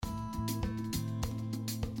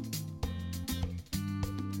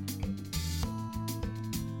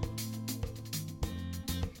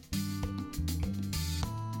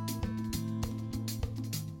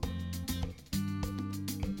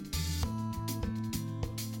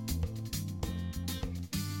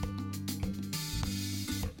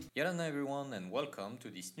Hello everyone and welcome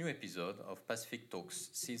to this new episode of Pacific Talks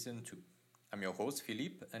Season 2. I'm your host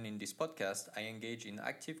Philippe, and in this podcast I engage in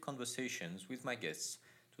active conversations with my guests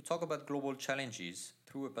to talk about global challenges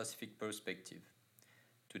through a Pacific perspective.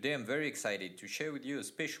 Today I'm very excited to share with you a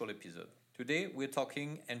special episode. Today we're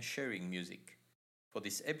talking and sharing music. For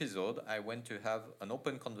this episode I went to have an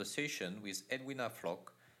open conversation with Edwina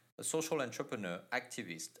Flock, a social entrepreneur,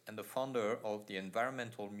 activist, and the founder of the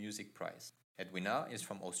Environmental Music Prize. Edwina is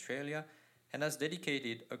from Australia and has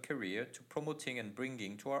dedicated a career to promoting and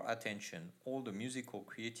bringing to our attention all the musical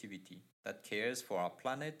creativity that cares for our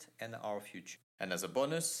planet and our future. And as a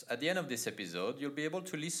bonus, at the end of this episode, you'll be able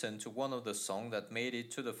to listen to one of the songs that made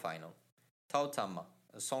it to the final. Tautama,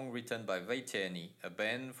 a song written by Vaiteani, a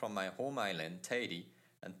band from my home island, Tahiti,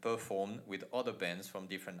 and performed with other bands from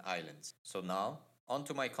different islands. So now, on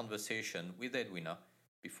to my conversation with Edwina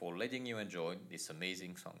before letting you enjoy this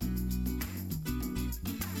amazing song.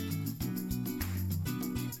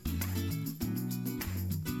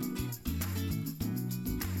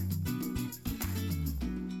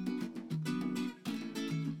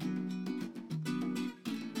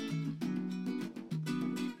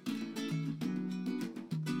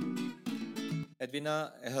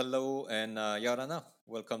 Edwina, hello, and Yarana,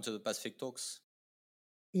 welcome to the Pacific Talks.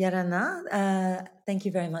 Yarana, thank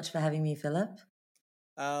you very much for having me, Philip.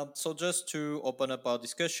 So just to open up our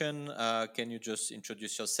discussion, can you just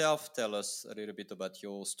introduce yourself? Tell us a little bit about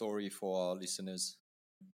your story for our listeners.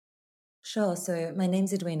 Sure. So my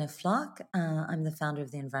name's Edwina Flock. I'm the founder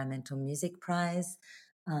of the Environmental Music Prize.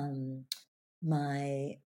 Um,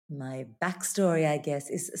 my my backstory, I guess,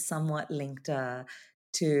 is somewhat linked to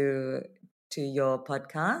to your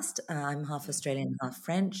podcast. I'm half Australian, half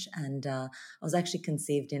French, and I was actually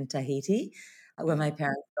conceived in Tahiti, where my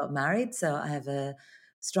parents got married. So I have a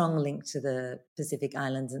strong link to the Pacific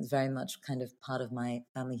Islands, and it's very much kind of part of my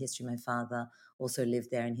family history. My father also lived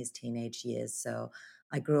there in his teenage years, so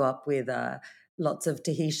I grew up with lots of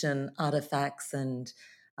Tahitian artifacts and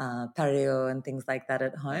pareo and things like that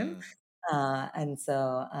at home. And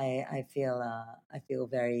so I feel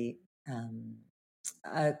very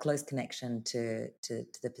a close connection to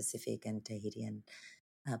the Pacific and Tahiti and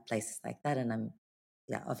places like that. And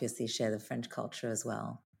obviously share the French culture as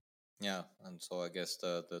well. Yeah, and so I guess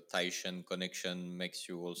the Tahitian connection makes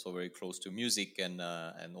you also very close to music and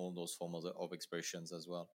all those forms of expressions as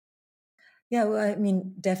well. Yeah, well, I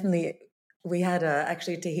mean, definitely. We had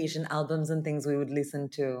actually Tahitian albums and things we would listen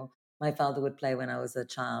to. My father would play when I was a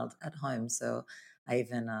child at home. So I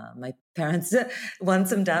even, my parents won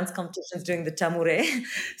some dance competitions doing the tamure.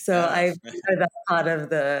 So Yeah. I know that part of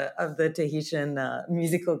the Tahitian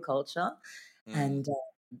musical culture. Mm, And,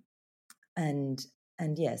 and,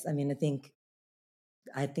 and yes, I mean,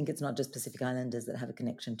 I think it's not just Pacific Islanders that have a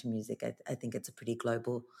connection to music. I think it's a pretty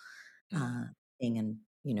global mm. uh, thing and,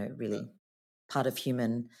 That, really part of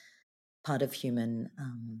human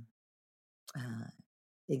uh,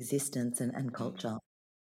 existence and mm, culture.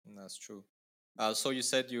 that's true. So you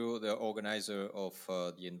said you're the organizer of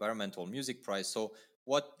the Environmental Music Prize. So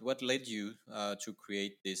what led you to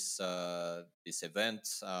create this event?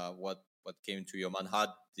 What came to your mind?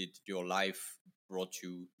 How did your life brought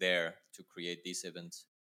you there to create this event?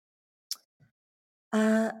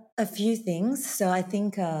 A few things. So I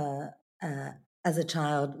think uh, as a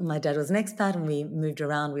child, my dad was an expat and we moved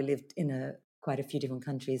around. We lived in quite a few different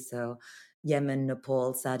countries. So Yemen,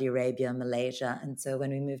 Nepal, Saudi Arabia, Malaysia. And so when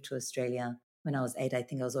we moved to Australia, when I was 8, I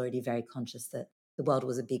think I was already very conscious that the world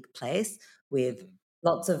was a big place with Hmm.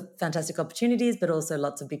 lots of fantastic opportunities, but also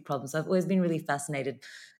lots of big problems. So I've always been really fascinated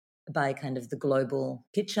by kind of the global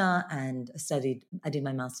picture and I did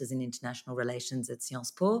my master's in international relations at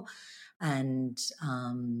Sciences Po and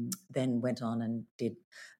then went on and did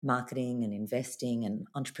marketing and investing and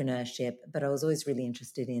entrepreneurship. But I was always really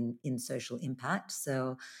interested in social impact.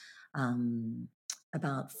 So um,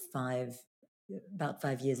 about five about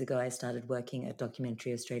 5 years ago, I started working at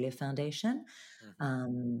Documentary Australia Foundation,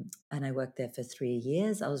 Hmm. and I worked there for 3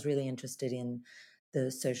 years. I was really interested in the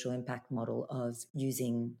social impact model of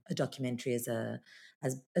using a documentary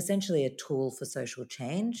as essentially a tool for social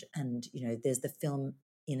change. And there's the film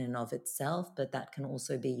in and of itself, but that can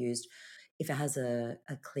also be used if it has a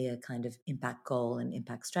clear kind of impact goal and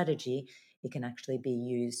impact strategy. It can actually be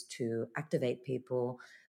used to activate people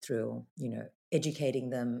through educating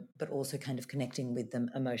them, but also kind of connecting with them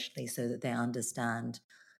emotionally so that they understand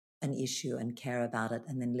an issue and care about it,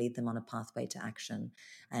 and then lead them on a pathway to action.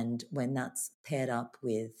 And when that's paired up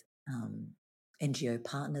with NGO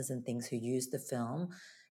partners and things who use the film,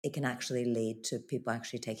 it can actually lead to people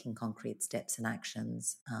actually taking concrete steps and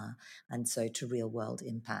actions, and so to real world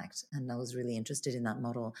impact. And I was really interested in that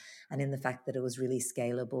model and in the fact that it was really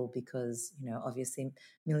scalable because, obviously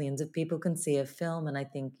millions of people can see a film. And I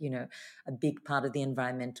think, a big part of the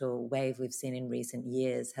environmental wave we've seen in recent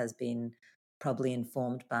years has been probably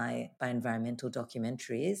informed by environmental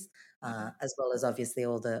documentaries, Mm-hmm. as well as obviously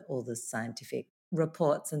all the scientific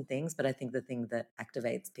reports and things. But I think the thing that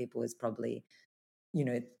activates people is probably,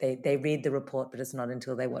 they read the report, but it's not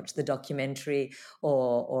until they watch the documentary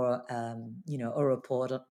or a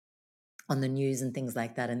report on the news and things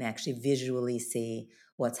like that, and they actually visually see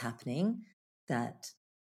what's happening, that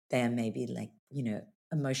they are maybe like,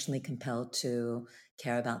 emotionally compelled to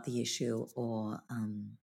care about the issue or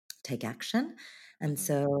take action. And Mm-hmm.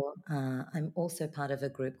 so I'm also part of a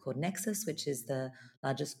group called Nexus, which is the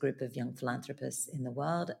largest group of young philanthropists in the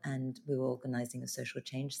world. And we were organizing a social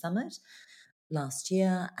change summit last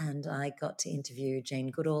year, and I got to interview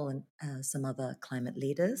Jane Goodall and some other climate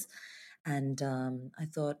leaders. And I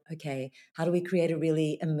thought, okay, how do we create a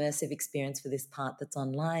really immersive experience for this part that's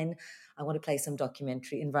online? I want to play some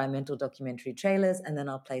environmental documentary trailers, and then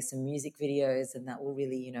I'll play some music videos, and that will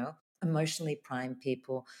really, emotionally prime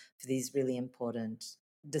people for these really important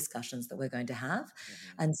discussions that we're going to have.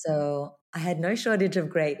 Mm-hmm. And so I had no shortage of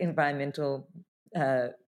great environmental, uh,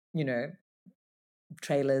 you know,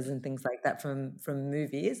 trailers and things like that from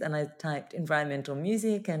movies, and I typed environmental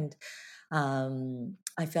music, and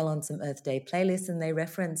I fell on some Earth Day playlists, and they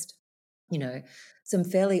referenced, you know, some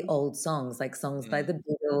fairly old songs, like songs by Mm-hmm. the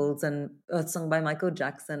Beatles and a song by Michael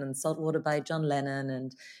Jackson and Saltwater by John Lennon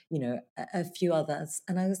and, a few others.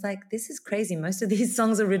 And I was like, this is crazy. Most of these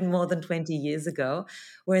songs are written more than 20 years ago.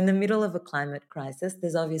 We're in the middle of a climate crisis.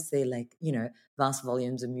 There's obviously like, vast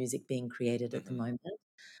volumes of music being created at the Mm-hmm. moment.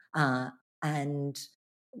 Uh, and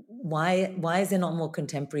why is there not more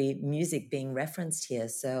contemporary music being referenced here?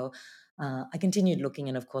 So I continued looking,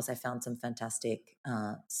 and of course, I found some fantastic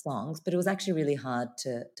songs, but it was actually really hard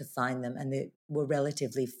to find them, and there were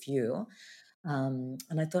relatively few. And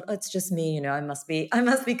I thought, oh, it's just me, I must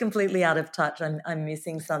be completely out of touch. I'm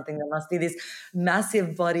missing something. There must be this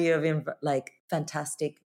massive body of like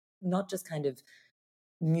fantastic, not just kind of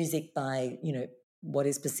music by, what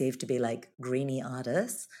is perceived to be like greeny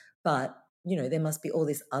artists, but there must be all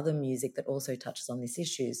this other music that also touches on this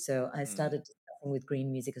issue. So I Mm-hmm. started discussing with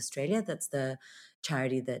Green Music Australia. That's the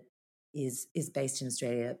charity that is based in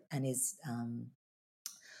Australia and is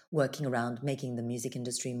working around making the music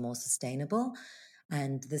industry more sustainable.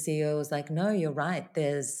 And the CEO was like, no, you're right.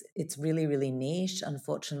 It's really, really niche.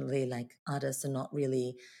 Unfortunately, like artists are not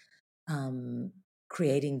really um,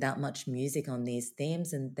 creating that much music on these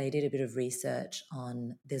themes. And they did a bit of research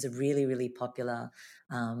on, there's a really, really popular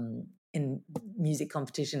in music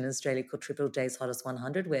competition in Australia called Triple J's Hottest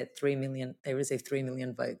 100, where they receive 3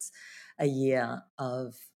 million votes a year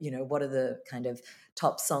of, what are the kind of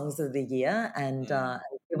top songs of the year. And Mm-hmm.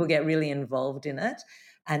 people get really involved in it.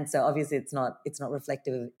 And so obviously it's not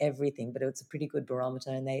reflective of everything, but it's a pretty good barometer.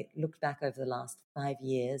 And they looked back over the last 5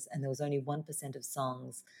 years, and there was only 1% of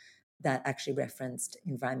songs that actually referenced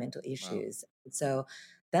environmental Wow. issues. So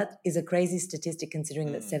that is a crazy statistic,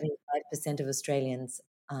 considering that Mm. 75% of Australians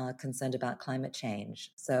are concerned about climate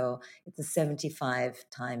change. So it's a 75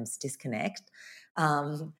 times disconnect.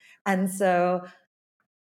 Um, and so,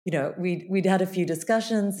 we'd had a few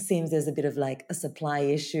discussions. It seems there's a bit of like a supply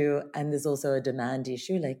issue, and there's also a demand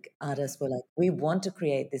issue. Like Mm-hmm. artists were like, we want to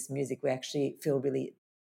create this music. We actually feel really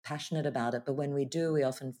passionate about it. But when we do, we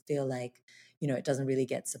often feel like, it doesn't really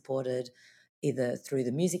get supported either through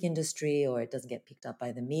the music industry or it doesn't get picked up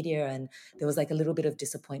by the media. And there was like a little bit of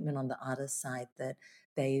disappointment on the artist side that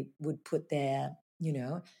they would put their,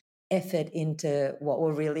 effort into what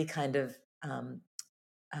were really kind of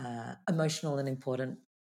emotional and important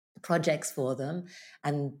projects for them,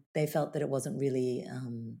 and they felt that it wasn't really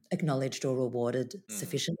acknowledged or rewarded Mm-hmm.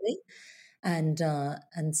 sufficiently. And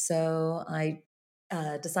so I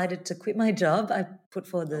decided to quit my job. I put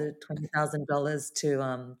forward Oh. the $20,000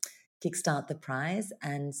 to kickstart the prize,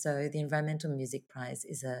 and so the Environmental Music Prize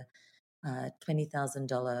is a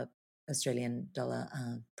 $20,000 Australian dollar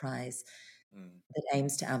prize Mm. that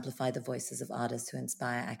aims to amplify the voices of artists who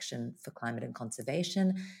inspire action for climate and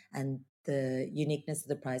conservation. And the uniqueness of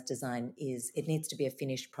the prize design is it needs to be a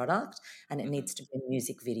finished product, and it Mm-hmm. needs to be a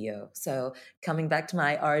music video. So, coming back to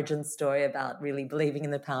my origin story about really believing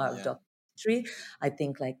in the power of Yeah. documentary, I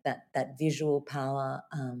think like that visual power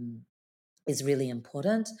is really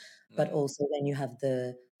important. But Mm. also, then you have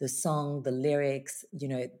the song, the lyrics.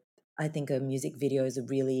 I think a music video is a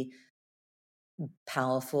really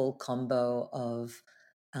powerful combo of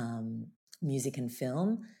um, music and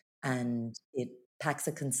film, and it packs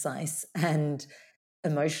a concise and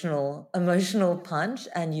emotional punch,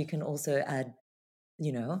 and you can also add,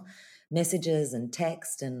 you know, messages and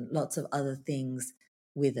text and lots of other things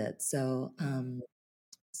with it. So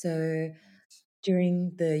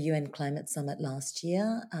during the UN Climate Summit last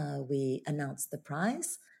year, we announced the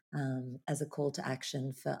prize as a call to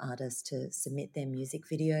action for artists to submit their music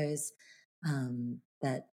videos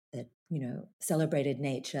that celebrated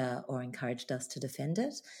nature or encouraged us to defend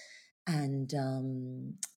it, and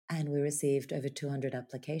and we received over 200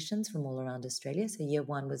 applications from all around Australia. So year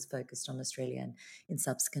one was focused on Australia, and in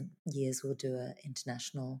subsequent years we'll do an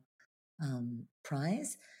international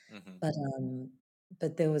prize. Mm-hmm.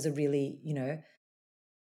 But there was a really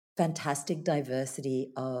fantastic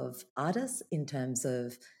diversity of artists in terms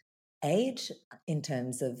of age, in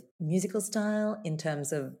terms of musical style, in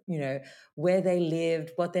terms of where they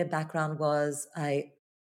lived, what their background was. I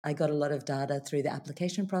got a lot of data through the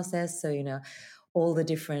application process, so all the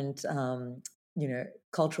different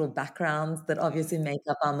cultural backgrounds that obviously make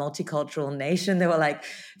up our multicultural nation. There were like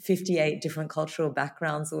 58 different cultural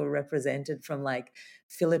backgrounds that were represented, from like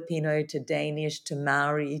Filipino to Danish to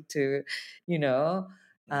Maori to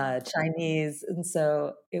Chinese. And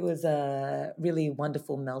so it was a really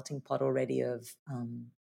wonderful melting pot already of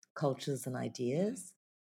cultures and ideas.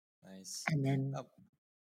 Nice. And then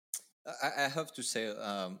I have to say,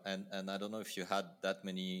 and I don't know if you had that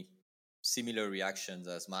many similar reactions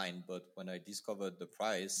as mine, but when I discovered the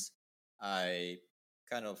prize, I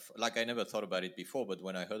kind of like, I never thought about it before, but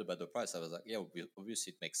when I heard about the prize, I was like, yeah,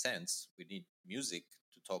 obviously it makes sense. We need music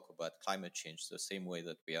to talk about climate change the same way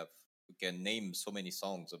that we can name so many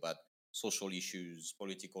songs about social issues,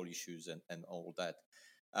 political issues, and all that.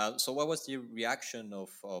 So what was the reaction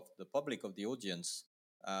of the public, of the audience,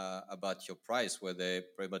 about your price? Were they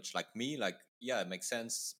pretty much like me, like, yeah, it makes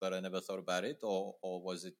sense, but I never thought about it? Or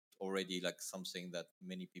was it already like something that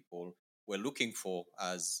many people were looking for,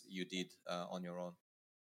 as you did on your own?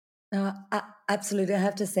 absolutely, I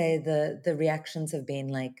have to say the reactions have been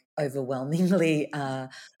like overwhelmingly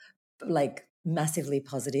like massively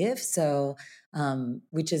positive. So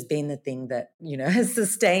which has been the thing that has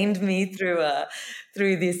sustained me through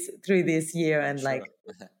this year, and like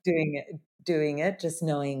Sure. doing it, just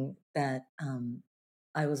knowing that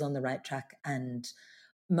I was on the right track. And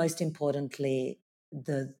most importantly,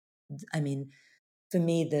 I mean, for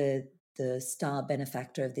me, the star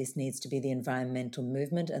benefactor of this needs to be the environmental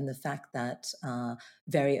movement, and the fact that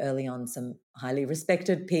very early on some highly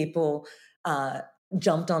respected people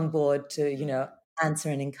jumped on board to answer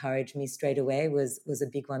and encourage me straight away was a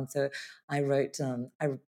big one. So I wrote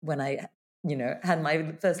when I had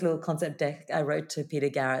my first little concept deck, I wrote to Peter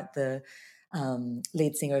Garrett, the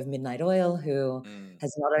lead singer of Midnight Oil, who Mm,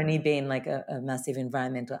 has not only been like a massive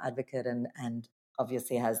environmental advocate and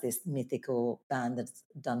obviously has this mythical band that's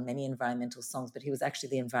done many environmental songs, but he was actually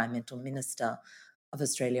the environmental minister of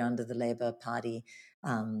Australia under the Labor Party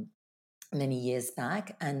um, many years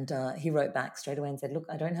back. And he wrote back straight away and said, look,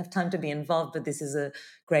 I don't have time to be involved, but this is a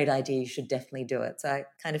great idea. You should definitely do it. So I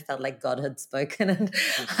kind of felt like God had spoken, and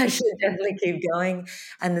I should definitely keep going.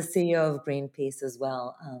 And the CEO of Greenpeace as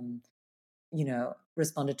well,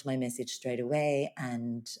 responded to my message straight away.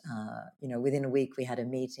 And, within a week we had a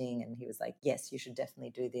meeting, and he was like, yes, you should definitely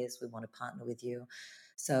do this. We want to partner with you.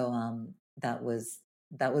 So that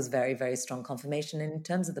was very, very strong confirmation. And in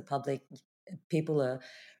terms of the public, people are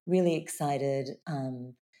really excited.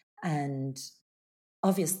 And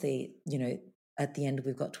obviously, at the end,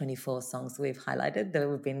 we've got 24 songs we've highlighted. There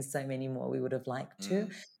have been so many more we would have liked to.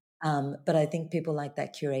 mm, But I think people like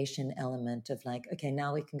that curation element of like, okay,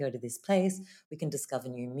 now we can go to this place, we can discover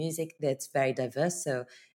new music that's very diverse. So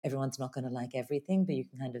everyone's not going to like everything, but you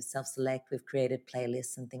can kind of self-select. We've created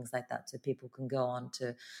playlists and things like that, so people can go on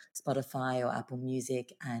to Spotify or Apple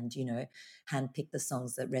Music and, handpick the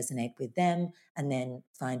songs that resonate with them, and then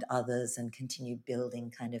find others and continue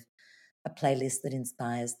building kind of a playlist that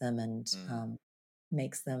inspires them and mm,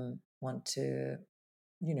 makes them want to,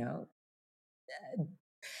 you know,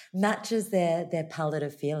 matches their palette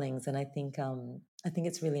of feelings. And I think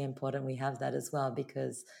it's really important we have that as well,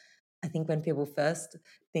 because I think when people first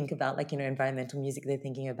think about like environmental music, they're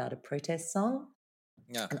thinking about a protest song,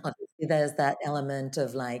 yeah. and obviously there's that element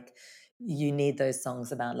of like you need those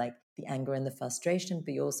songs about like the anger and the frustration,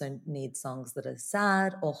 but you also need songs that are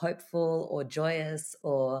sad or hopeful or joyous,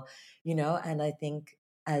 or and I think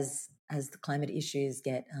as the climate issues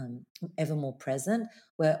get ever more present,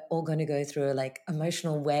 we're all going to go through like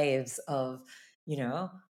emotional waves of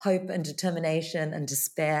hope and determination and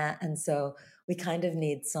despair, and so we kind of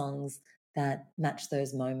need songs that match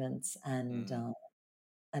those moments, Mm.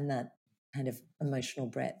 and that kind of emotional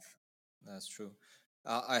breadth. That's true.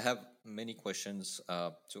 I have many questions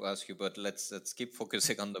to ask you, but let's keep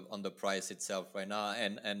focusing on the prize itself right now.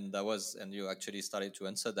 And that was, and you actually started to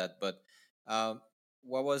answer that. But um,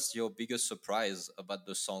 what was your biggest surprise about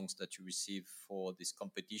the songs that you received for this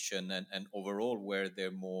competition, and overall, were they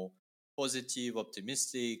more positive,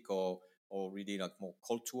 optimistic, or really like more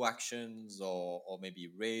call to actions, or maybe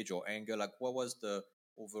rage or anger? Like, what was the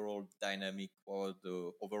overall dynamic or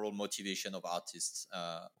the overall motivation of artists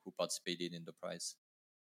who participated in the prize?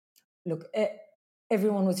 Look,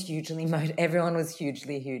 everyone was everyone was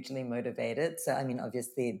hugely motivated. So I mean,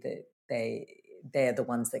 obviously, they're the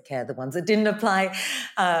ones that care. The ones that didn't apply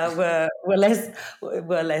were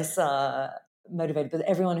less motivated. But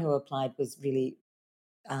everyone who applied was really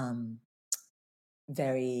um,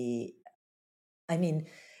 very. I mean,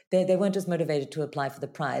 they weren't just motivated to apply for the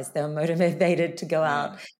prize. They were motivated to go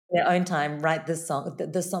out Mm, in their own time, write the song.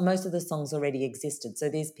 The song, most of the songs already existed. So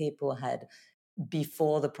these people had,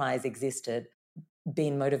 before the prize existed,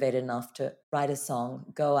 been motivated enough to write a song,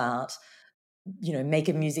 go out, make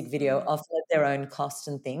a music video mm, off at their own cost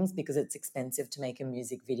and things, because it's expensive to make a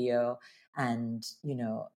music video, and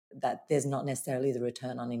that there's not necessarily the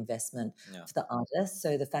return on investment yeah. for the artist.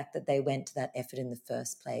 So the fact that they went to that effort in the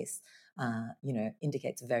first place,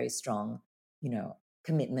 indicates a very strong,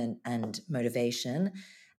 commitment and motivation.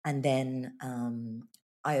 And then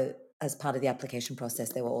I, as part of the application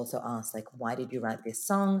process, they were also asked, like, why did you write this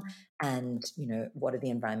song, and what are the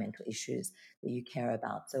environmental issues that you care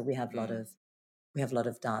about. So Mm, we have a lot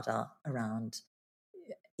of data around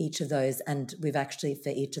each of those, and we've actually, for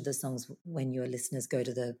each of the songs, when your listeners go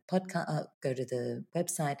to the podcast, go to the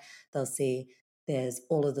website, they'll see there's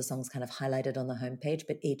all of the songs kind of highlighted on the homepage,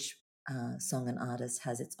 but each song and artist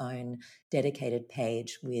has its own dedicated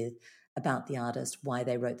page with about the artist, why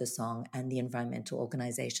they wrote the song, and the environmental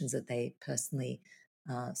organizations that they personally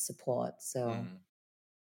support. So mm,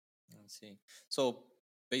 I see. So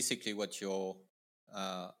basically, what your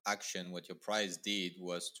action, what your prize did,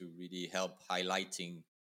 was to really help highlighting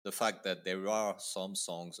the fact that there are some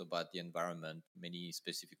songs about the environment, many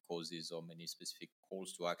specific causes or many specific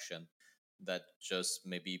calls to action that just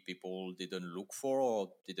maybe people didn't look for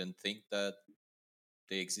or didn't think that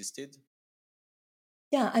they existed.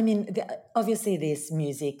 yeah, I mean, obviously this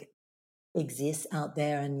music exists out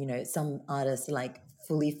there, and some artists like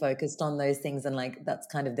fully focused on those things, and like that's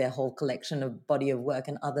kind of their whole collection of body of work,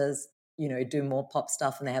 and others do more pop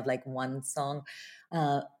stuff and they have like one song.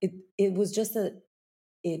 It was just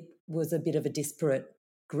it was a bit of a disparate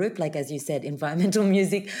group. Like, as you said, environmental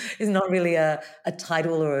music is not really a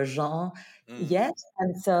title or a genre Mm, yet.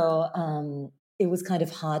 And so it was kind of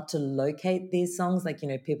hard to locate these songs. Like,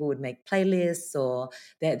 people would make playlists, or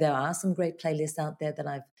there are some great playlists out there that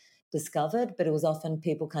I've discovered, but it was often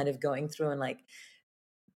people kind of going through and like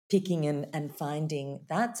picking and finding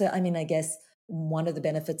that. So, I mean, I guess one of the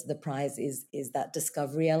benefits of the prize is that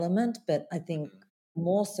discovery element, but I think mm,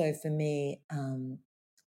 more so for me,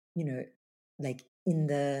 you know, like in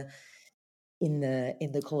the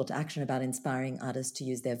call to action about inspiring artists to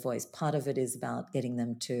use their voice, part of it is about getting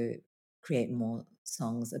them to create more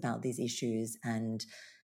songs about these issues, and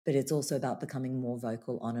but it's also about becoming more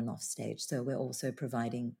vocal on and off stage. So we're also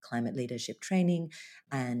providing climate leadership training,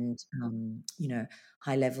 mm, and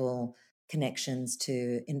high level connections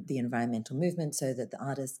to the environmental movement, so that the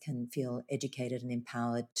artists can feel educated and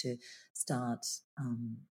empowered to start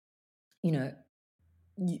you know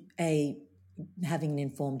a having an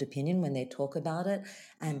informed opinion when they talk about it,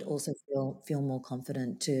 and mm, also feel more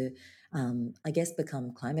confident to I guess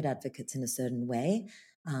become climate advocates in a certain way,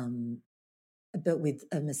 um, but with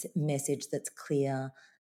a message that's clear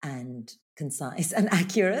and concise and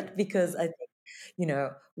accurate, because I mm, think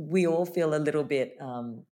we all feel a little bit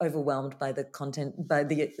overwhelmed by the content, by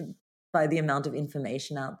the amount of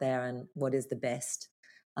information out there, and what is the best,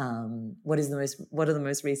 what are the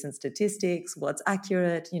most recent statistics, what's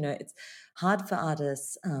accurate. It's hard for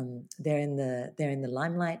artists. They're in the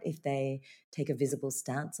limelight. If they take a visible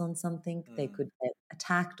stance on something, they mm, could get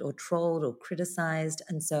attacked or trolled or criticized.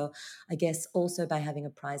 And so I guess also by having a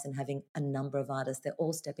prize and having a number of artists, they're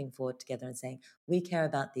all stepping forward together and saying, we care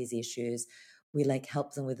about these issues. We like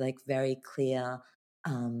help them with like very clear,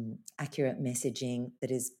 accurate messaging that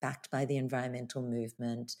is backed by the environmental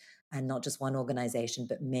movement, and not just one organization,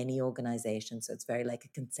 but many organizations. So it's very like a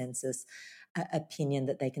consensus opinion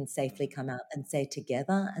that they can safely mm, come out and say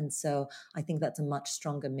together. And so I think that's a much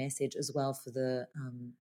stronger message as well for the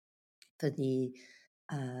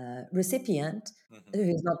recipient, mhm,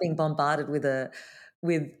 who's not being bombarded with a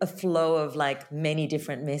with a flow of like many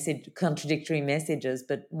different contradictory messages,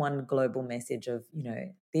 but one global message of,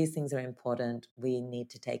 these things are important. We need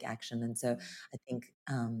to take action. And so I think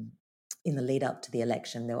in the lead up to the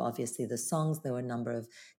election, there were obviously the songs, there were a number of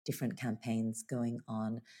different campaigns going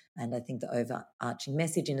on. And I think the overarching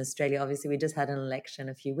message in Australia, obviously we just had an election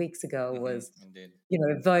a few weeks ago, was, Indeed.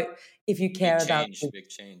 vote if you care about Big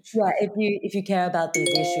change. yeah, if you care about these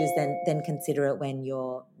issues, then consider it when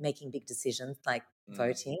you're making big decisions like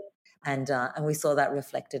voting, and we saw that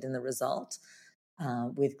reflected in the result,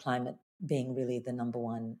 with climate being really the number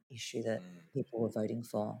one issue that people were voting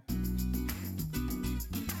for.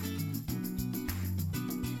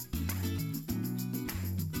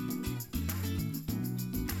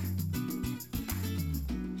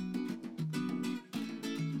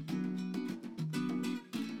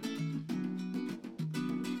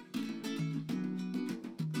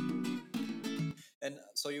 And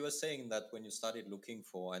so you were saying that when you started looking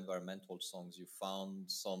for environmental songs, you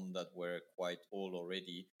found some that were quite old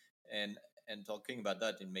already. And talking about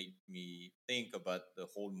that, it made me think about the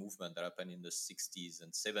whole movement that happened in the 60s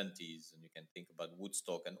and 70s. And you can think about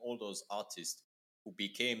Woodstock and all those artists who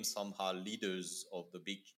became somehow leaders of the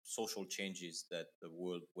big social changes that the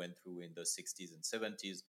world went through in the 60s and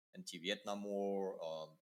 70s, anti-Vietnam War,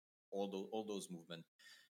 all those movements.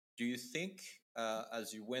 Do you think,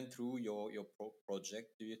 as you went through your project,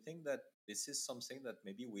 do you think that this is something that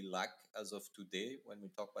maybe we lack as of today when we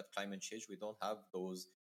talk about climate change? We don't have those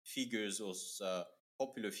figures, those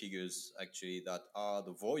popular figures actually, that are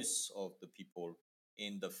the voice of the people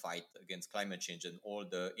in the fight against climate change and all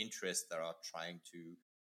the interests that are trying to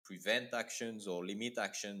prevent actions or limit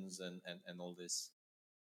actions and all this.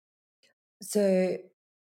 So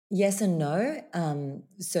yes and no.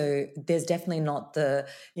 So there's definitely not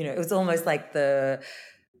it was almost like the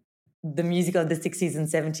music of the 60s and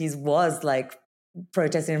 70s was like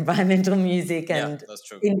protest environmental music, Yeah, and that's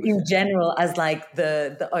true. in general as like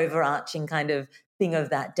the overarching kind of thing of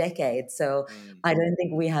that decade. So I don't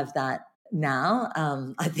think we have that now.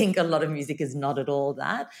 I think a lot of music is not at all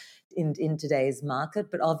that in today's market,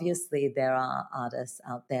 but obviously there are artists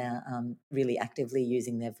out there really actively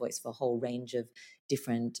using their voice for a whole range of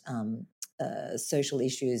different social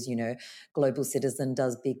issues. Global Citizen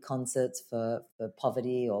does big concerts for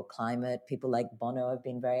poverty or climate. People like Bono have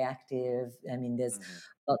been very active. I mean, there's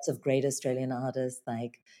lots of great Australian artists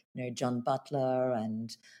like, John Butler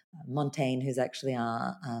and Montaigne, who's actually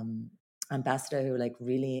our ambassador, who are like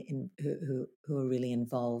really who are really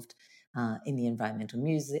involved in the environmental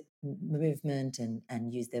music movement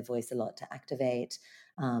and use their voice a lot to activate.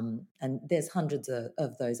 And there's hundreds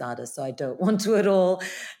of those artists, so I don't want to at all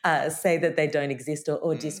say that they don't exist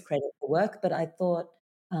or discredit the work. But I thought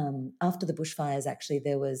after the bushfires, actually,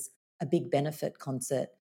 there was a big benefit concert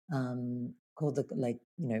called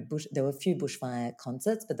there were a few bushfire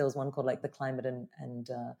concerts, but there was one called like the Climate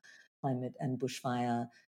and Bushfire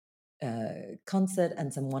concert,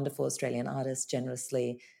 and some wonderful Australian artists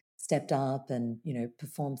generously stepped up and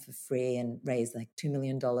performed for free and raised like $2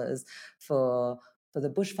 million for the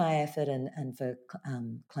bushfire effort and for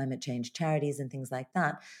climate change charities and things like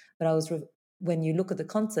that. But when you look at the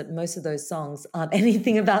concert, most of those songs aren't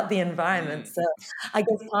anything about the environment. So I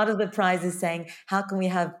guess part of the prize is saying, how can we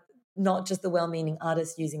have not just the well-meaning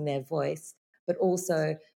artists using their voice, but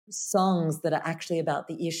also songs that are actually about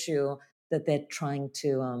the issue that they're trying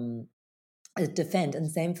to defend. And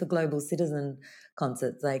same for Global Citizen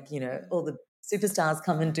concerts. Like, all the superstars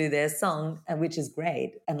come and do their song, and which is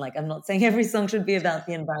great. And like, I'm not saying every song should be about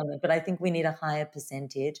the environment, but I think we need a higher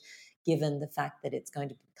percentage, given the fact that it's going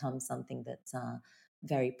to become something that's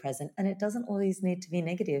very present. And it doesn't always need to be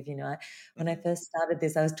negative. When I first started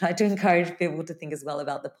this, I was trying to encourage people to think as well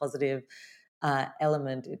about the positive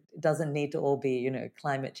element. It doesn't need to all be,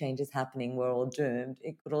 climate change is happening, we're all doomed.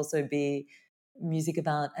 It could also be music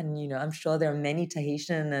about, and I'm sure there are many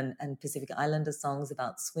Tahitian and Pacific Islander songs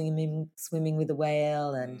about swimming with a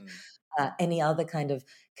whale, and any other kind of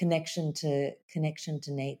connection to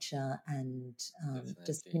nature, and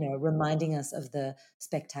just reminding us of the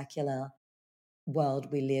spectacular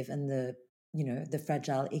world we live, and the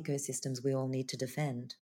fragile ecosystems we all need to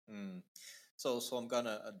defend. So I'm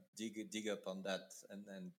gonna dig up on that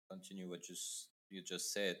and continue what you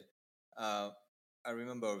just said. I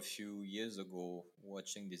remember a few years ago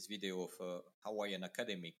watching this video of a Hawaiian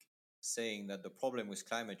academic saying that the problem with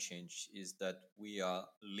climate change is that we are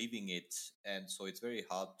living it, and so it's very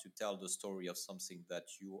hard to tell the story of something that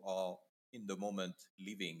you are in the moment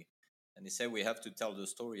living. And he said we have to tell the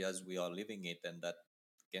story as we are living it, and that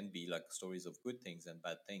can be like stories of good things and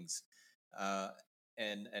bad things. Uh,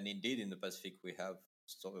 and indeed, in the Pacific, we have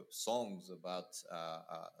songs about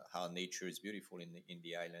how nature is beautiful in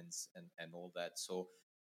the islands and all that. So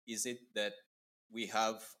is it that we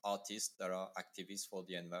have artists that are activists for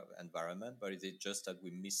the environment, but is it just that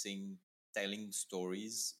we're missing telling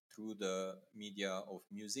stories through the media of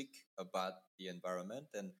music about the environment,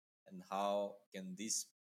 and how can this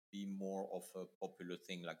be more of a popular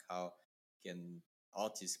thing? Like how can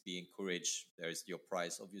artists be encouraged? There's your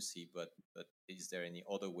prize, obviously, but is there any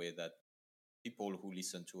other way that people who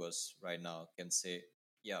listen to us right now can say,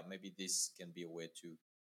 yeah, maybe this can be a way to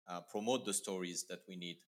promote the stories that we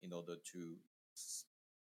need in order to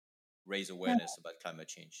raise Yeah, awareness about climate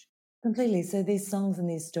change? completely. So these songs and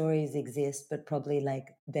these stories exist, but probably like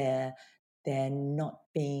they're not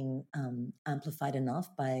being amplified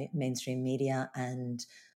enough by mainstream media and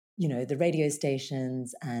the radio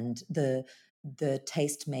stations and the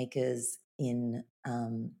tastemakers in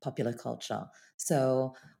popular culture.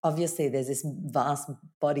 So obviously, there's this vast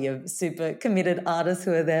body of super committed artists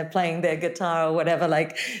who are there playing their guitar or whatever,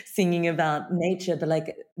 like singing about nature, but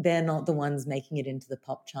like they're not the ones making it into the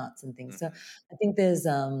pop charts and things. So Mm-hmm. I think there's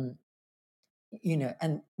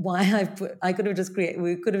and why I could have just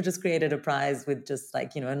we could have just created a prize with just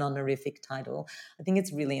like, an honorific title. I think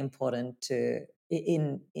it's really important to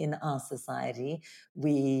in our society,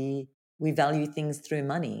 we value things through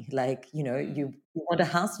money. Like, Mm. you want a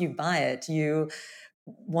house, you buy it. You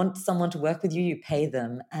want someone to work with you, you pay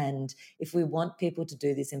them. And if we want people to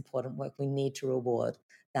do this important work, we need to reward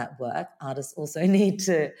that work. Artists also need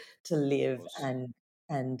to Of live course.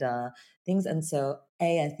 and things. And so,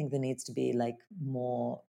 I think there needs to be like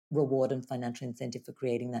more reward and financial incentive for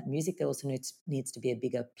creating that music. There also needs to be a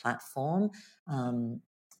bigger platform, Mm-hmm. um,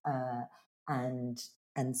 uh, and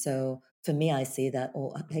and so for me, I see that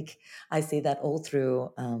all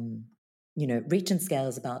through reach and scale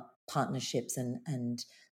is about partnerships and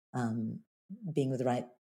being with the right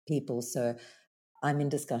people. So I'm in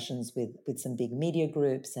discussions with some big media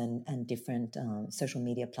groups and different social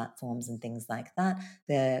media platforms and things like that.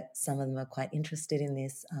 Some of them are quite interested in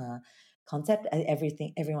this concept.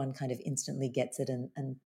 Everyone kind of instantly gets it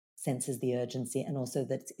and senses the urgency, and also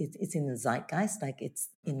that it's in the zeitgeist, like it's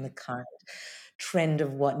in the Mm-hmm. current trend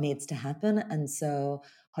of what needs to happen. And so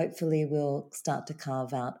hopefully we'll start to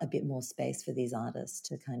carve out a bit more space for these artists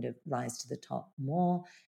to kind of rise to the top more,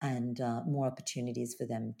 and more opportunities for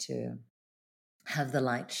them to have the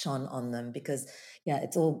light shone on them, because yeah,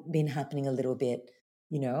 it's all been happening a little bit,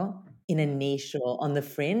 in a Mm-hmm. niche or on the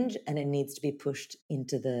fringe, and it needs to be pushed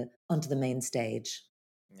onto the main stage.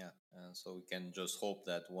 Yeah, and so we can just hope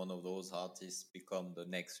that one of those artists become the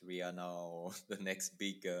next Rihanna or the next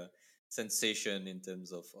big sensation in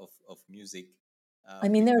terms of music, I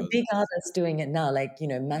mean, there are because big artists doing it now, like,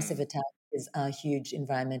 Massive mm, Attack are huge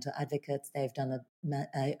environmental advocates. They've done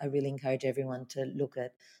I really encourage everyone to look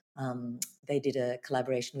at, they did a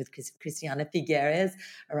collaboration with Christiana Figueres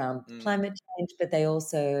around mm, climate change, but they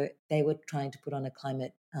were trying to put on a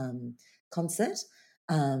climate concert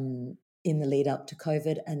um, in the lead up to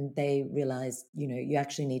COVID, and they realized, you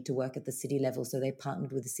actually need to work at the city level. So they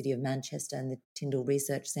partnered with the City of Manchester and the Tyndall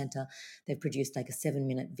Research Centre. They've produced like a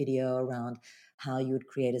 7-minute video around how you would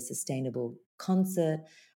create a sustainable concert.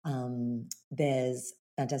 There's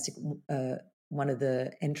fantastic. One of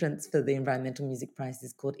the entrants for the Environmental Music Prize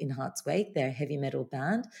is called In Heart's Wake. They're a heavy metal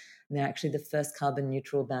band, and they're actually the first carbon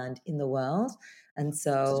neutral band in the world. And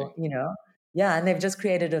so, interesting. yeah, and they've just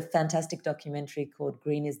created a fantastic documentary called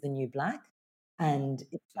Green is the New Black. Mm, And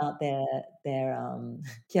it's mm, about their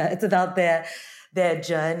yeah, it's about their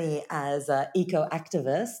journey as eco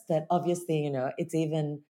activists. That obviously, it's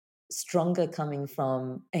even stronger coming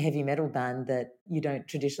from a heavy metal band that you don't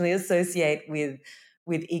traditionally associate with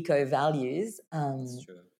eco values, that's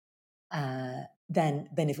true. than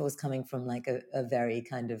if it was coming from like a very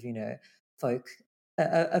kind of folk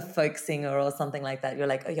a folk singer or something like that. You're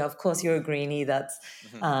like, oh yeah, of course you're a greenie.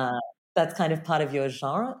 Mhm, Uh, that's kind of part of your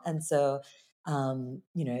genre. And so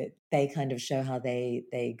they kind of show how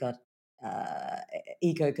they got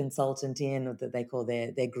eco consultant in, or that they call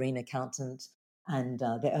their green accountant, and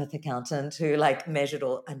their earth accountant, who like measured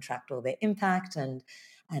all and tracked all their impact, and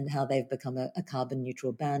how they've become a carbon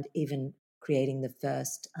neutral band, even creating the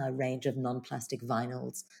first range of non-plastic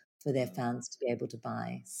vinyls for their mm, fans to be able to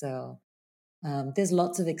buy. So there's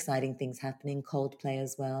lots of exciting things happening. Coldplay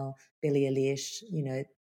as well, Billie Eilish,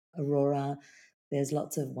 Aurora. There's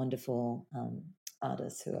lots of wonderful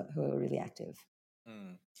artists who are really active.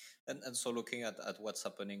 mm. And so looking at what's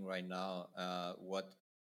happening right now, what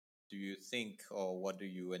do you think, or what do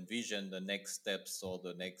you envision the next steps or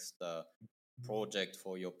the next project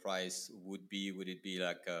for your prize would be? Would it be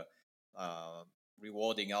like a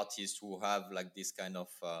rewarding artists who have like this kind of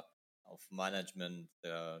management,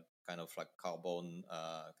 kind of like carbon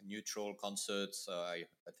neutral concerts. I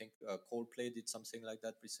think Coldplay did something like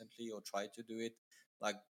that recently, or tried to do it.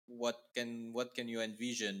 Like, what can you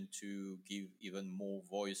envision to give even more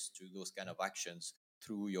voice to those kind of actions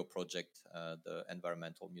through your project, the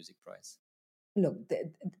Environmental Music Prize? Look,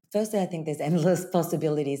 firstly, I think there's endless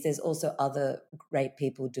possibilities. There's also other great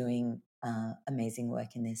people doing amazing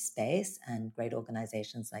work in this space, and great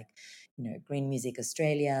organizations like, Green Music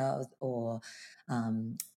Australia, or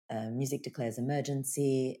Music Declares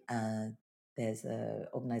Emergency. There's an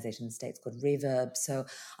organization in the States called Reverb. So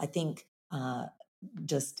I think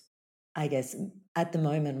just, I guess, at the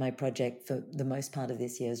moment, my project for the most part of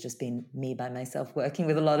this year has just been me by myself, working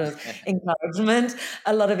with a lot of encouragement,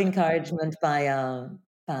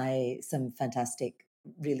 by some fantastic,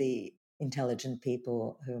 really intelligent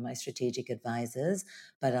people who are my strategic advisors.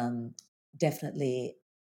 But definitely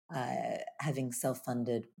having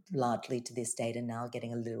self-funded largely to this date, and now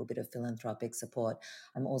getting a little bit of philanthropic support,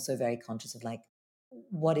 I'm also very conscious of, like,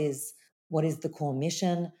 what is the core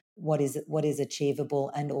mission, what is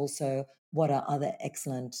achievable, and also what are other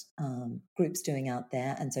excellent groups doing out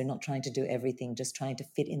there. And so not trying to do everything, just trying to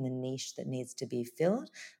fit in the niche that needs to be filled.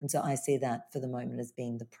 And so I see that for the moment as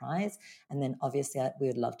being the prize. And then obviously we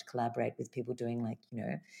would love to collaborate with people doing, like,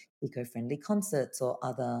 eco-friendly concerts or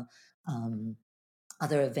other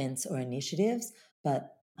events or initiatives.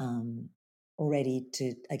 But already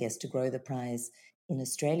to, I guess, to grow the prize in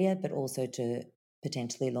Australia, but also to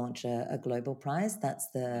potentially launch a global prize. That's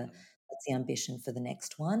the ambition for the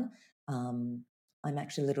next one. I'm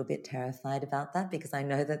actually a little bit terrified about that, because I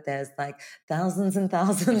know that there's like thousands and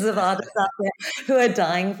thousands of artists out there who are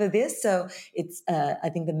dying for this. So it's, I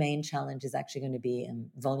think the main challenge is actually going to be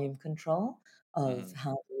volume control of Mhm.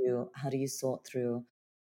 how do you sort through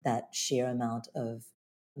that sheer amount of,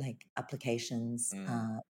 like, applications.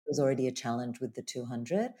 Mm. It was already a challenge with the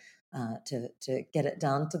 200 to get it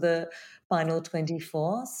down to the final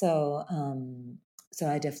 24. So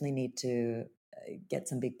I definitely need to get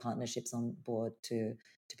some big partnerships on board to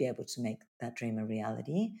be able to make that dream a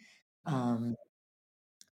reality. Mm.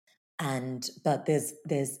 Um, but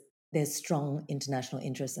there's strong international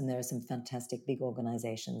interest, and there are some fantastic big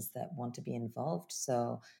organizations that want to be involved.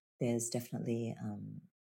 So there's definitely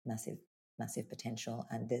massive massive potential,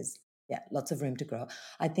 and there's, yeah, lots of room to grow.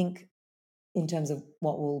 I think in terms of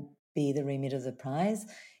what will be the remit of the prize,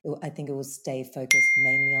 I think it will stay focused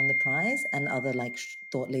mainly on the prize and other, like,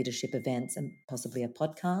 thought leadership events, and possibly a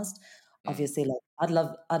podcast. Mm. Obviously, like, I'd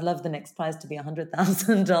love the next prize to be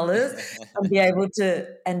 $100,000,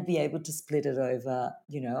 and be able to split it over,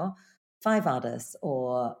 5 artists,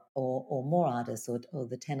 or more artists, or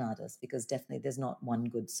the 10 artists, because definitely there's not one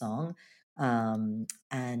good song. And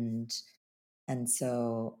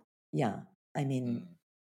so, yeah, I mean,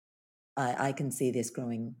 Mm. I can see this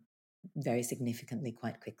growing very significantly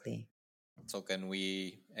quite quickly. So can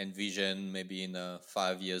we envision maybe in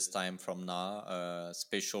 5 years time from now a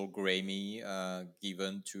special Grammy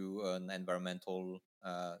given to an environmental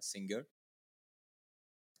singer?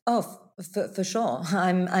 Oh, for sure.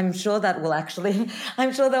 I'm sure that will actually.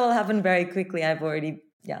 I'm sure that will happen very quickly. I've already,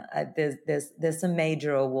 yeah. There's some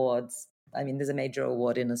major awards. I mean, there's a major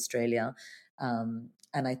award in Australia,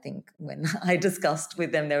 and I think when I discussed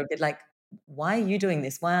with them, they were a bit like, "Why are you doing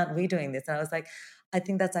this? Why aren't we doing this?" And I was like, "I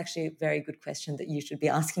think that's actually a very good question that you should be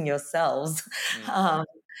asking yourselves." Mm. um,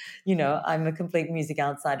 I'm a complete music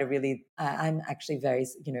outsider, really. I'm actually very,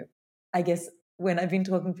 I guess when I've been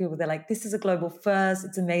talking to people, they're like, this is a global first.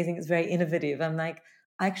 It's amazing. It's very innovative. I'm like,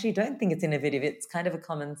 I actually don't think it's innovative. It's kind of a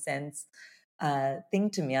common sense thing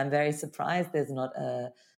to me. I'm very surprised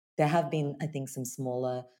there have been, I think, some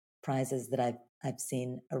smaller prizes that I've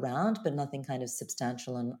seen around, but nothing kind of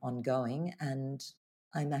substantial and ongoing. And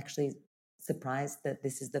I'm actually surprised that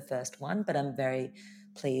this is the first one, but I'm very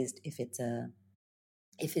pleased if it's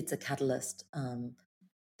a catalyst,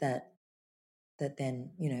 that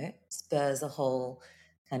then, spurs a whole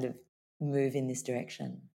kind of move in this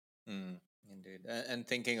direction. Mm. Indeed. And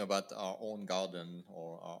thinking about our own garden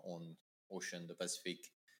or our own ocean, the Pacific,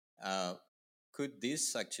 uh, could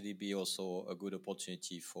this actually be also a good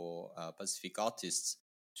opportunity for Pacific artists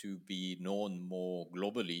to be known more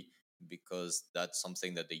globally? Because that's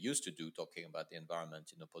something that they used to do, talking about the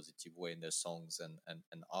environment in a positive way in their songs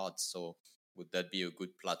and art. So, would that be a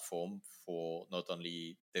good platform for not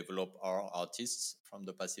only develop our artists from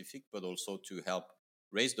the Pacific, but also to help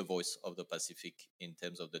raise the voice of the Pacific in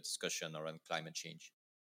terms of the discussion around climate change?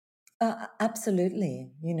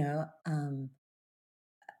 Absolutely.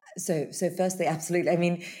 So firstly, absolutely. I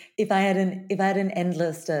mean, if I had an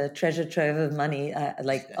endless treasure trove of money,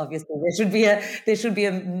 like obviously there should be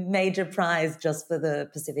a major prize just for the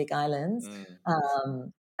Pacific Islands,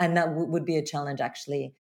 Mm, and that would be a challenge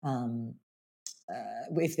actually.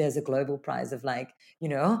 If there's a global prize of like,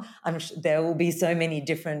 there will be so many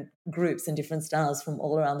different groups and different styles from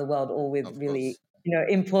all around the world, all with of really, course.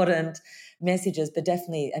 important messages. But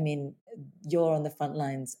definitely, I mean, you're on the front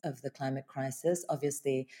lines of the climate crisis.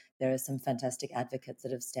 Obviously, there are some fantastic advocates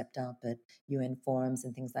that have stepped up at UN forums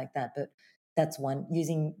and things like that. But that's one,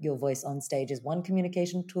 using your voice on stage is one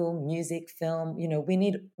communication tool. Music, film, we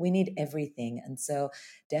need everything. And so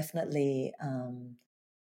definitely,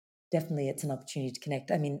 definitely it's an opportunity to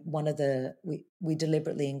connect. I mean, we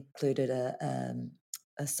deliberately included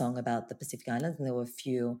a song about the Pacific Islands, and there were a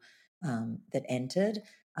few that entered.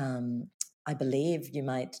 Um, I believe we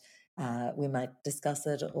might discuss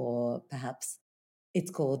it, or perhaps it's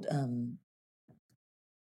called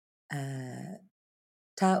uh,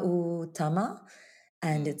 Ta'u Tama,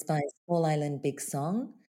 and Mm. it's by Small Island Big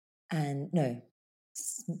Song, and no,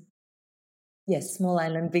 yes, Small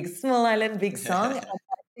Island, Big Song.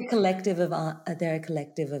 They're a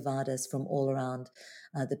collective of artists from all around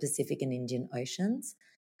the Pacific and Indian Oceans,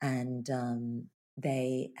 and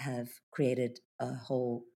they have created a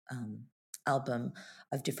whole album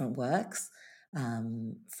of different works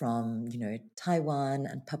from Taiwan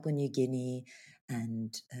and Papua New Guinea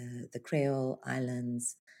and the Creole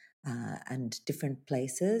Islands and different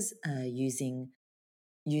places using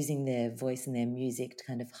their voice and their music to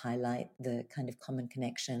kind of highlight the kind of common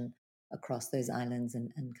connection across those islands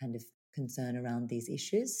and kind of concern around these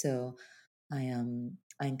issues. So I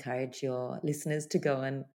encourage your listeners to go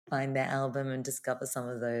and find their album and discover some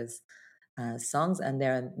of those songs. And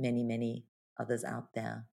there are many, many others out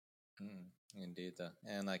there. Mm, indeed.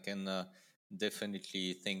 And I can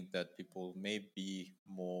definitely think that people may be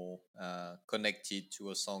more connected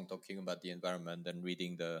to a song talking about the environment than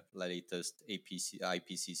reading the latest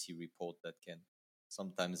IPCC report that can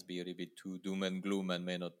sometimes be a little bit too doom and gloom and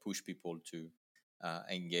may not push people to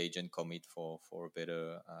engage and commit for a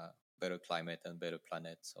better climate and better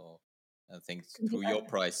planet. So I think through your Yeah.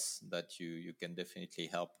 price that you can definitely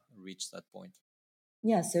help reach that point.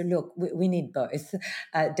 Yeah, so look, we need both.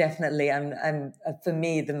 Definitely, for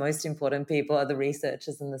me, the most important people are the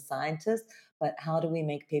researchers and the scientists. But how do we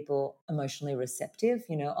make people emotionally receptive?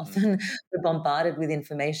 Mm, Often we're bombarded with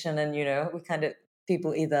information, and we kind of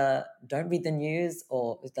people either don't read the news,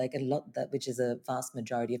 or it's like a lot that, which is a vast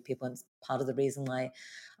majority of people. And it's part of the reason why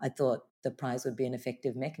I thought the prize would be an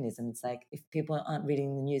effective mechanism. It's like if people aren't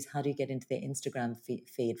reading the news, how do you get into their Instagram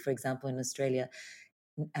feed? For example, in Australia,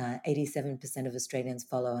 87% of Australians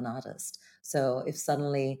follow an artist. So if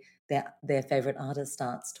suddenly their favorite artist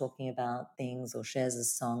starts talking about things or shares a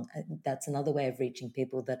song, that's another way of reaching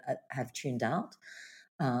people that have tuned out.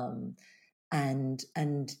 Um, and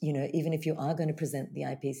even if you are going to present the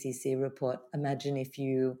IPCC report, imagine if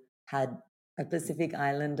you had a Pacific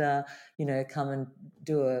Islander, come and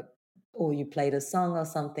do or you played a song or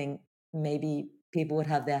something. Maybe people would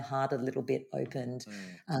have their heart a little bit opened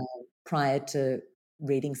mm, uh, prior to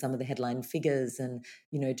reading some of the headline figures, and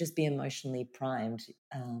just be emotionally primed.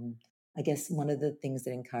 I guess one of the things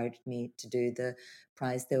that encouraged me to do the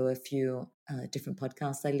prize, there were a few different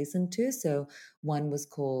podcasts I listened to. So one was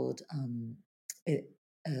called it,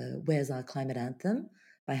 "Where's Our Climate Anthem"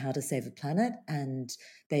 by How to Save a Planet, and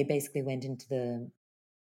they basically went into the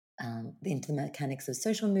mechanics of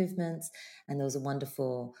social movements. And there was a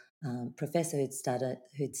wonderful professor who'd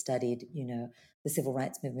studied, the civil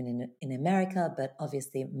rights movement in America. But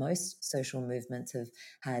obviously, most social movements have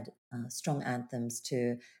had strong anthems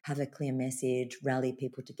to have a clear message, rally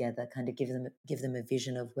people together, kind of give them a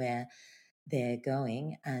vision of where they're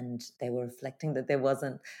going. And they were reflecting that there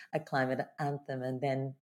wasn't a climate anthem. And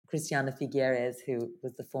then Christiana Figueres, who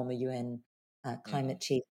was the former UN mm, climate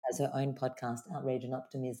chief, has her own podcast, Outrage and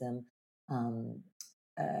Optimism. Um,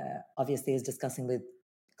 Obviously, is discussing with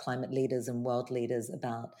climate leaders and world leaders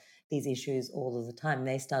about these issues all of the time.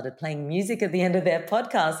 They started playing music at the end of their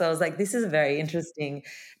podcast. So I was like, this is a very interesting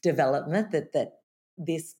development that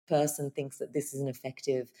this person thinks that this is an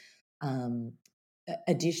effective um,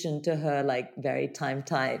 addition to her like very time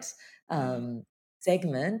tight mm,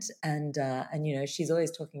 segment. And she's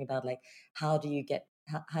always talking about like how do you get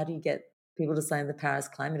people to sign the Paris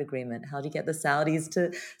Climate Agreement? How do you get the Saudis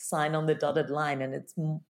to sign on the dotted line? And it's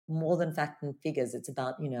more than fact and figures. It's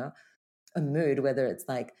about a mood, whether it's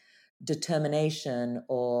like determination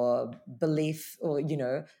or belief, or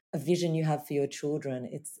a vision you have for your children.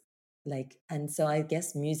 It's like, and so I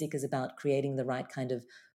guess music is about creating the right kind of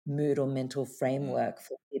mood or mental framework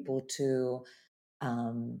for people to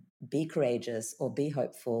be courageous or be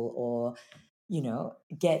hopeful or, you know,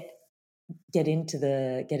 get into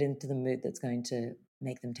the mood that's going to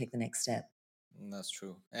make them take the next step. That's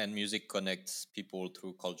true. And music connects people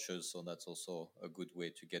through cultures, so that's also a good way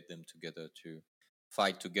to get them together to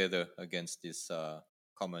fight together against this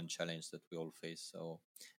common challenge that we all face. So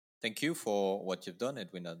thank you for what you've done,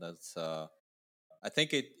 Edwina. That's I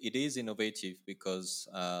think it is innovative because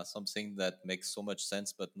something that makes so much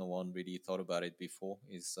sense, but no one really thought about it before,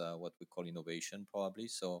 is what we call innovation, probably.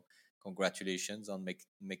 So congratulations on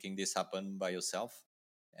making this happen by yourself.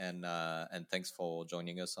 And thanks for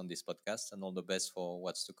joining us on this podcast, and all the best for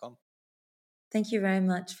what's to come. Thank you very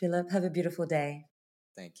much, Philip. Have a beautiful day.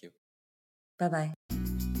 Thank you. Bye-bye.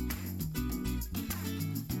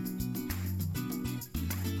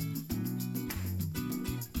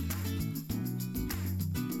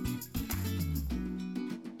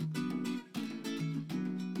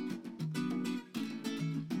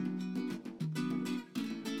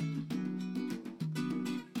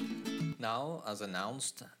 Now, as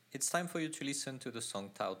announced, it's time for you to listen to the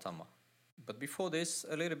song Taotama. But before this,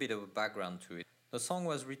 a little bit of a background to it. The song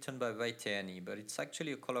was written by Vaiteani, but it's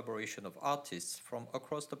actually a collaboration of artists from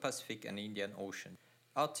across the Pacific and Indian Ocean.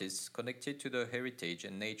 Artists connected to the heritage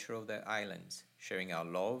and nature of their islands, sharing our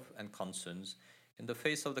love and concerns in the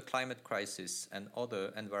face of the climate crisis and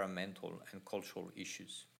other environmental and cultural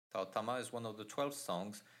issues. Taotama is one of the 12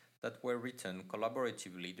 songs that were written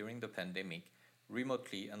collaboratively during the pandemic,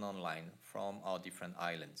 remotely and online from our different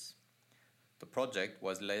islands. The project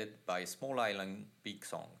was led by Small Island Big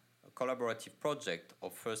Song, a collaborative project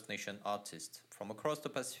of First Nation artists from across the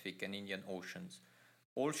Pacific and Indian Oceans,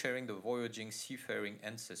 all sharing the voyaging seafaring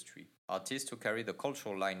ancestry, artists who carry the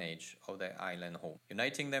cultural lineage of their island home,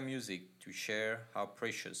 uniting their music to share how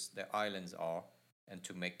precious their islands are and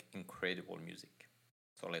to make incredible music.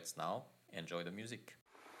 So let's now enjoy the music.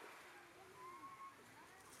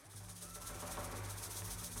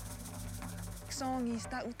 Song is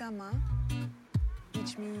Taotama,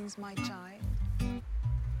 which means my child.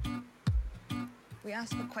 We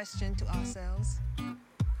ask a question to ourselves: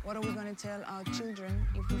 what are we going to tell our children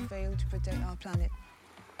if we fail to protect our planet?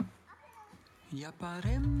 Ya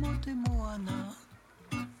paremo te moana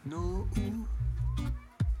no u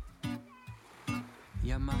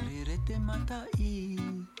ya marire te matai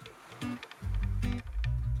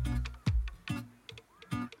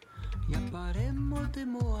ya paremo te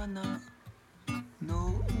moana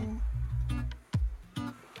no u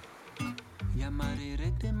ya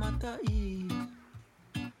marire te matai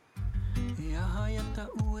ya haya ta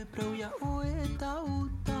ue pro ya oe ta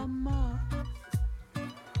utama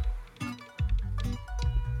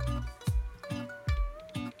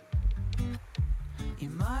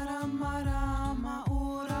Imara mara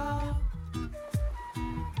maura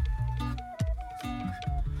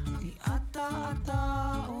I ata ata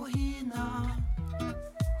ohina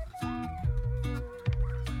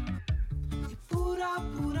I pura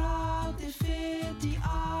pura te feti te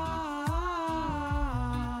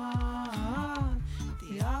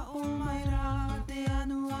o mai ra te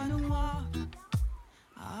anu anua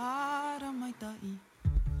ara mai tai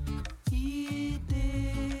I te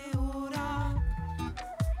ora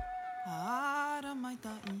ara mai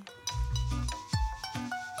tai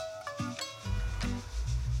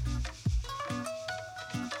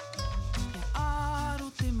Ya aro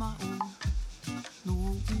te mau no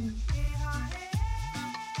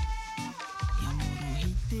Ya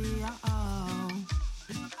moro te a au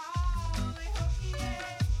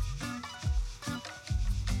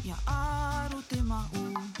Ya aro te mau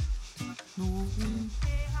no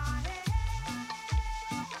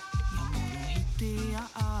Ya moro te a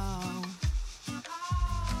au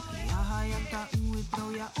Ya haya ta ue pro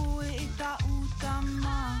ya oe e ta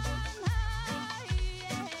utama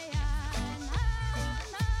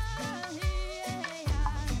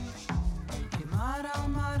Te mara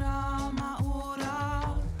mara maora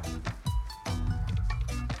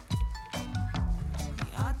I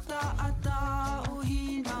ata ata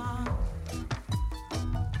ohina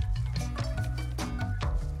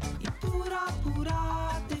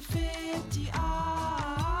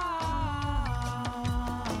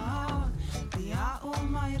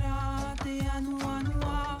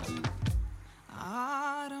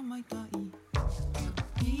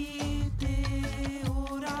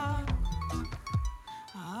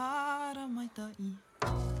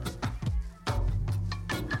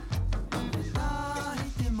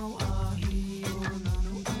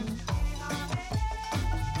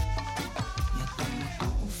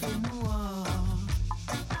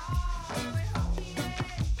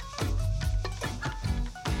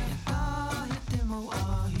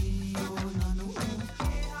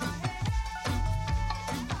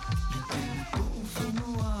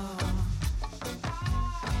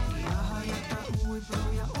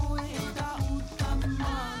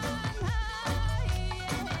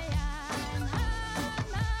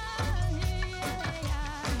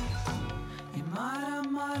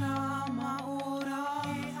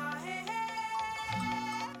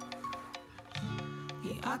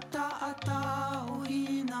Ata ata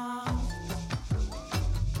uhina.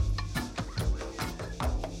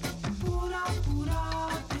 Pura pura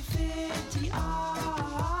te feti a.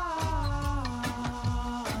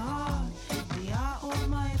 Te a o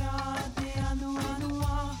mai ra te anu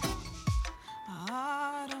anua.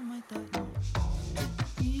 Ara mai tai.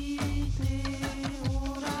 I te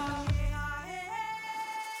ora.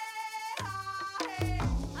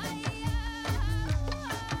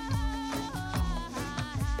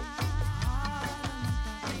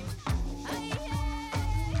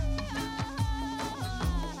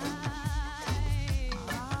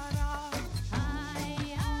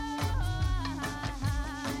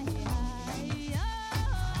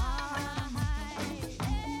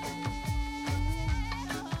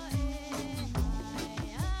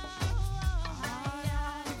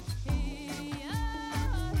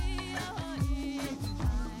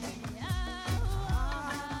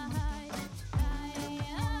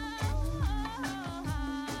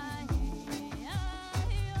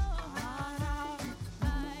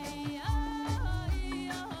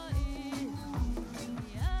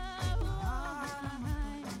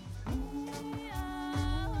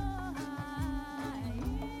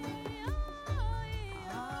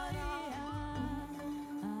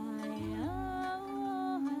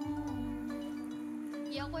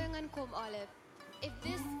 Yakoyangan Kom Alep. If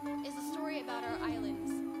this is a story about our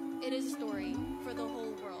islands, it is a story for the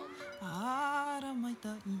whole world. Ara mai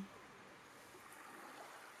tai.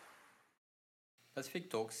 Pacific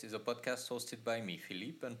Talks is a podcast hosted by me,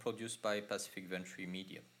 Philippe, and produced by Pacific Venturi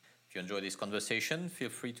Media. If you enjoy this conversation, feel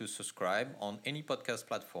free to subscribe on any podcast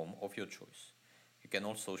platform of your choice. You can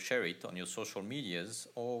also share it on your social medias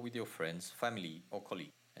or with your friends, family, or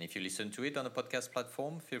colleagues. And if you listen to it on a podcast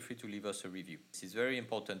platform, feel free to leave us a review. This is very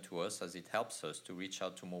important to us as it helps us to reach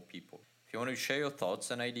out to more people. If you want to share your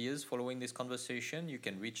thoughts and ideas following this conversation, you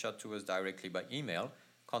can reach out to us directly by email,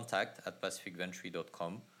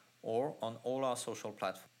 contact@pacificventuri.com, or on all our social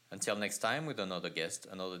platforms. Until next time with another guest,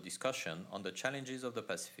 another discussion on the challenges of the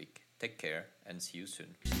Pacific. Take care and see you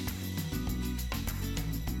soon.